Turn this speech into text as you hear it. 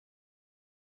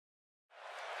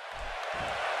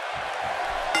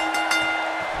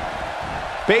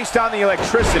Based on the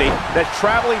electricity that's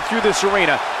traveling through this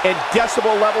arena and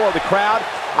decibel level of the crowd,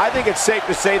 I think it's safe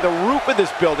to say the roof of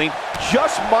this building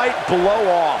just might blow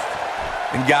off.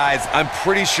 And guys, I'm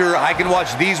pretty sure I can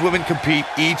watch these women compete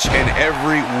each and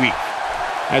every week.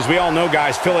 As we all know,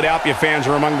 guys, Philadelphia fans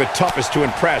are among the toughest to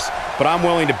impress, but I'm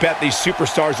willing to bet these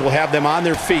superstars will have them on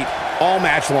their feet all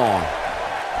match long.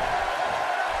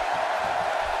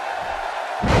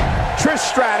 Trish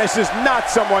Stratus is not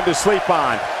someone to sleep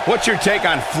on. What's your take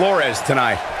on Florez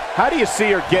tonight? How do you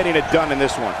see her getting it done in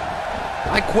this one?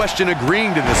 I question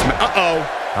agreeing to this. Uh-oh.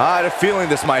 I had a feeling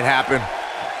this might happen.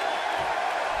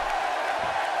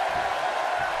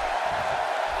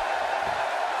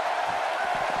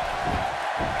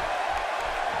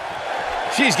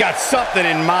 She's got something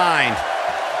in mind.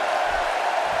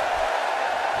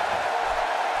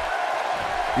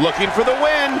 Looking for the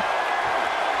win.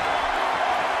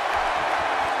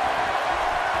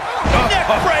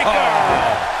 Neckbreaker!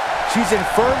 She's in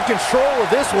firm control of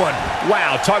this one.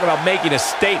 Wow, talk about making a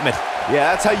statement.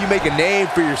 Yeah, that's how you make a name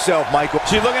for yourself, Michael.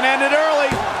 She's looking to end it early.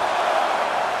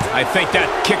 I think that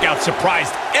kick out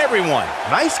surprised everyone.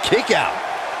 Nice kick out.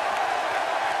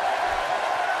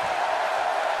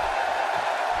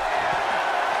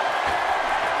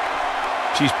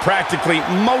 She's practically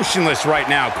motionless right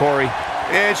now, Corey.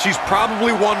 And she's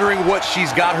probably wondering what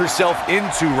she's got herself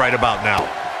into right about now.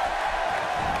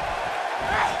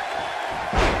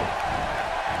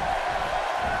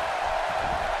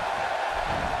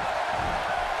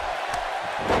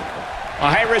 A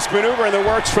high-risk maneuver in the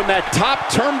works from that top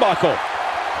turnbuckle.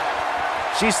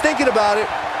 She's thinking about it.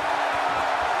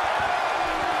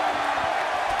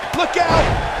 Look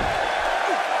out!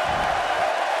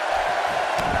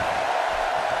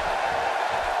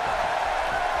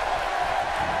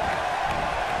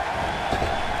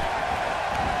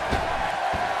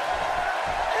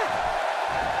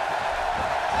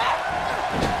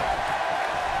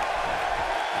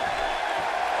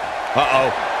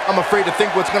 Uh-oh. I'm afraid to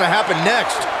think what's going to happen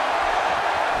next.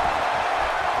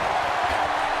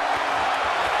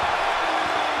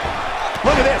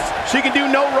 Look at this. She can do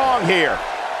no wrong here.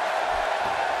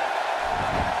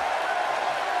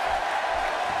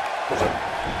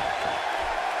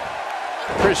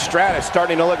 Trish Stratus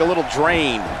starting to look a little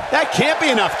drained. That can't be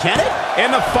enough, can it?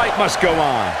 And the fight must go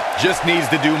on. Just needs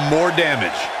to do more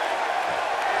damage.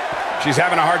 She's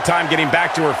having a hard time getting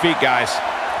back to her feet, guys.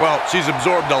 Well, she's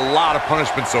absorbed a lot of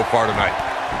punishment so far tonight.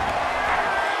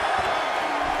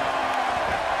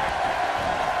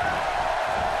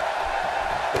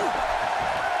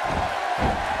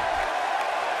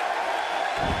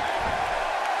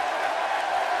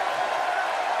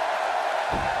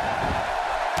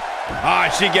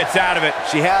 Ah, she gets out of it.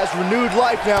 She has renewed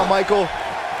life now, Michael.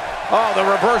 Oh, the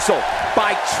reversal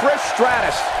by Trish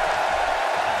Stratus.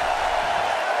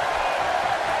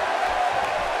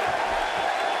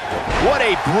 What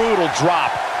a brutal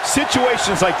drop.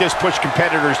 Situations like this push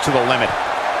competitors to the limit.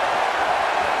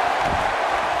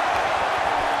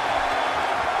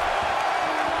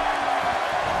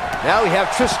 Now we have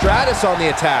Trish Stratus on the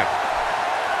attack.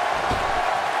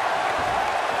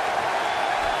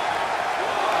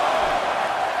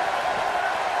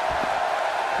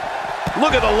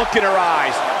 Look at the look in her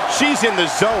eyes. She's in the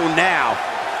zone now.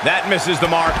 That misses the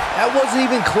mark. That wasn't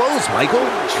even close, Michael.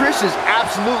 Trish is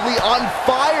absolutely on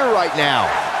fire right now.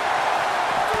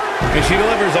 And she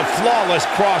delivers a flawless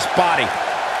cross body.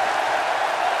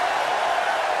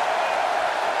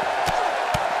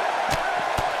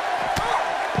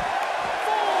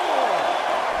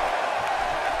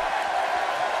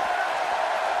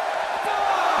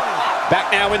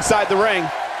 Back now inside the ring.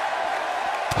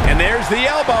 And there's the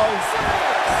elbow.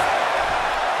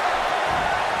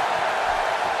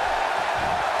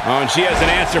 Oh, and she has an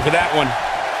answer for that one.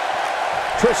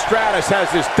 Trish Stratus has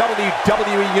this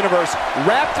WWE Universe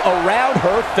wrapped around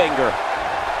her finger.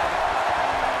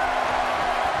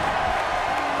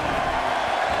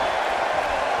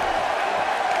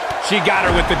 She got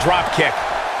her with the drop kick.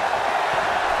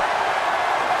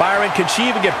 Byron, can she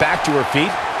even get back to her feet?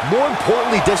 More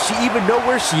importantly, does she even know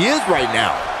where she is right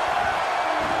now?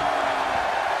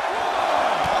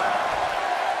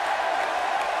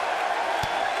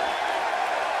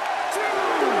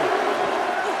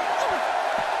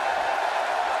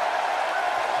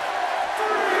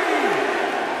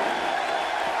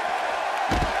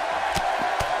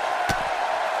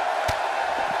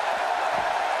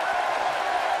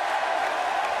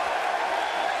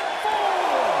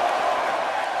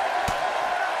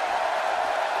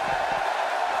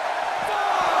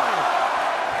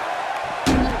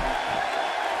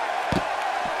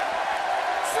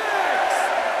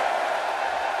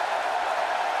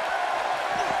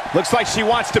 Looks like she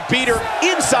wants to beat her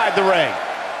inside the ring.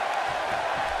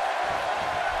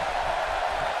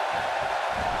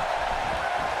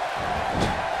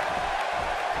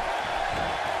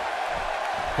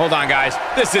 Hold on, guys.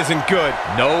 This isn't good.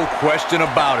 No question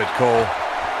about it, Cole.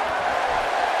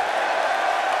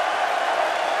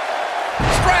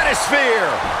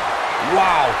 Stratosphere!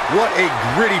 Wow, what a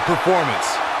gritty performance.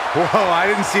 Whoa, I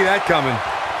didn't see that coming.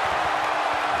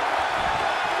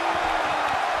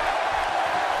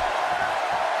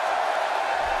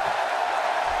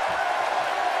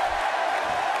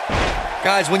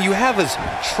 Guys, when you have as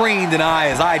trained an eye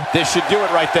as I... This should do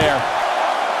it right there.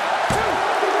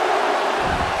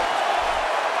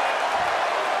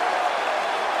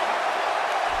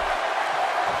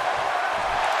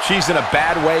 She's in a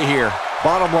bad way here.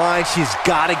 Bottom line, she's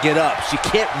got to get up. She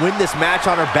can't win this match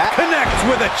on her back. Connects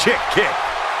with a chick kick.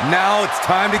 Now it's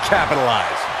time to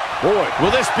capitalize. Boy, will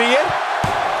this be it?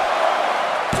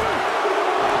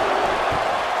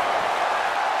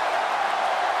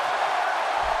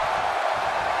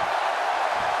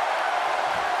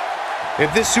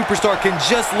 If this superstar can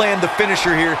just land the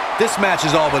finisher here, this match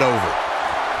is all but over.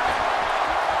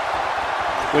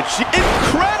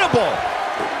 Incredible!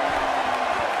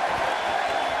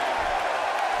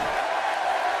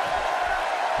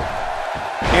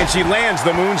 And she lands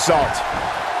the moonsault.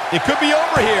 It could be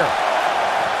over here.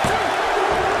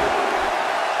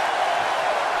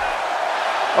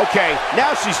 Okay,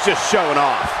 now she's just showing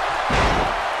off.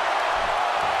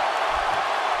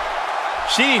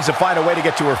 She needs to find a way to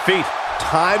get to her feet.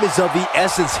 Time is of the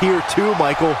essence here too,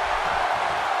 Michael.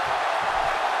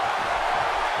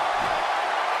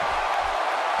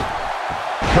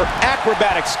 Her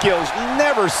acrobatic skills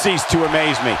never cease to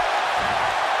amaze me.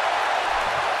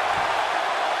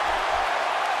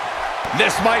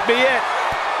 This might be it.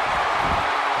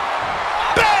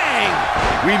 Bang!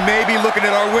 We may be looking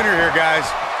at our winner here, guys.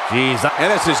 Jeez,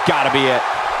 and this has got to be it.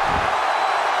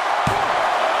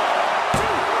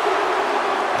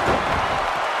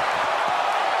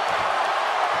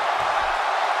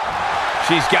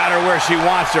 She's got her where she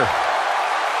wants her.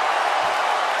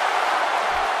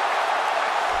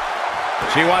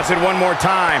 She wants it one more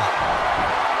time.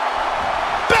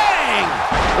 Bang!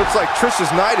 Looks like Trish's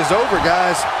night is over,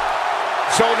 guys.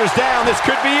 Shoulders down, this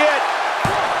could be it.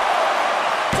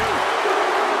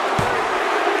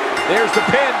 There's the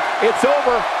pin. It's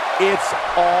over. It's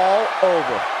all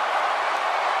over.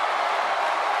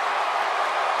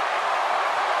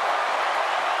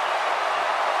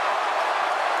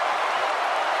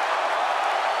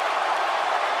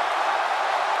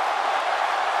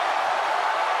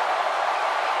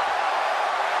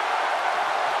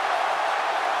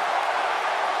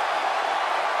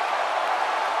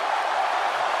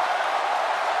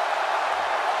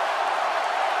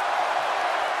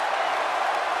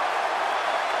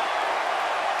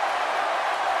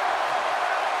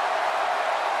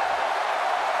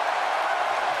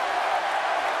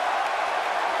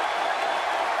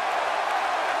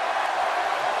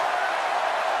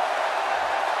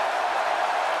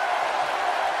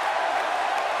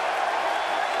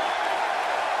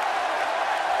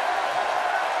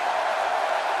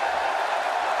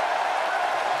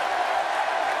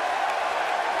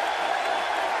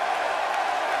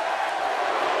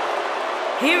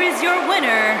 Here is your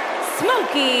winner,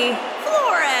 Smokey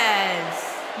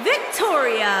Flores,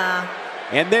 Victoria.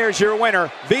 And there's your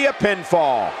winner via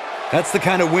pinfall. That's the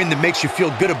kind of win that makes you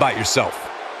feel good about yourself.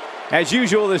 As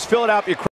usual, this Philadelphia